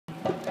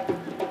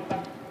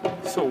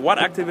So what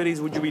activities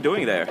would you be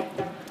doing there?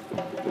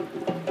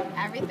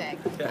 Everything.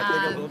 Yeah, I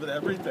think a little bit of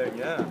everything,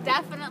 yeah.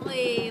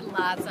 Definitely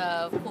lots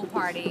of pool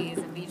parties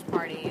and beach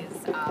parties.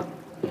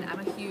 I'm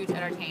a huge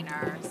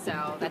entertainer,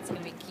 so that's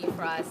going to be key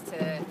for us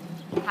to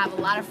have a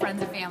lot of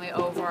friends and family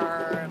over,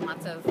 and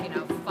lots of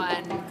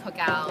fun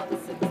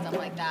cookouts and stuff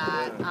like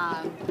that.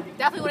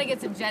 Definitely want to get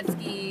some jet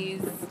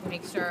skis,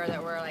 make sure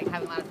that we're like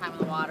having a lot of time in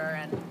the water,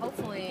 and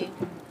hopefully,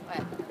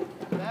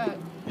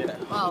 Yeah.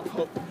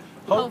 Well,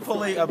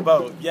 Hopefully a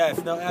boat.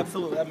 Yes, no,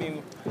 absolutely. I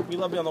mean, we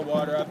love being on the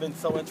water. I've been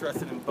so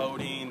interested in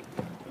boating.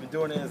 I've been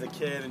doing it as a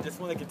kid and just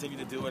want to continue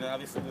to do it. And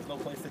obviously there's no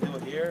place to do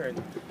it here.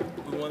 And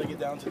we want to get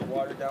down to the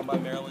water, down by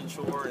Maryland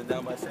Shore and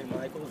down by St.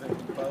 Michael's, and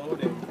we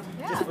boat and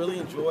just really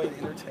enjoy and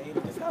entertain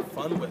and just have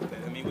fun with it.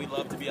 I mean, we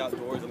love to be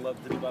outdoors and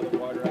love to be by the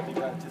water. I think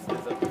that just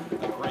is a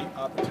great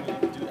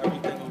opportunity to do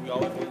everything that we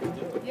always wanted to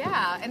do.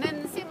 Yeah, and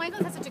then St.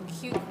 Michael's has such a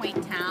cute,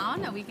 quaint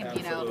town that we can,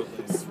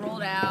 stroll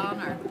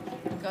down or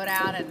go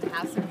down and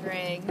have some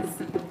drinks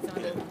and some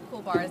of the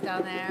cool bars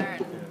down there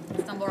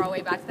and stumble our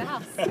way back to the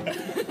house.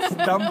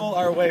 Stumble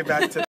our way back to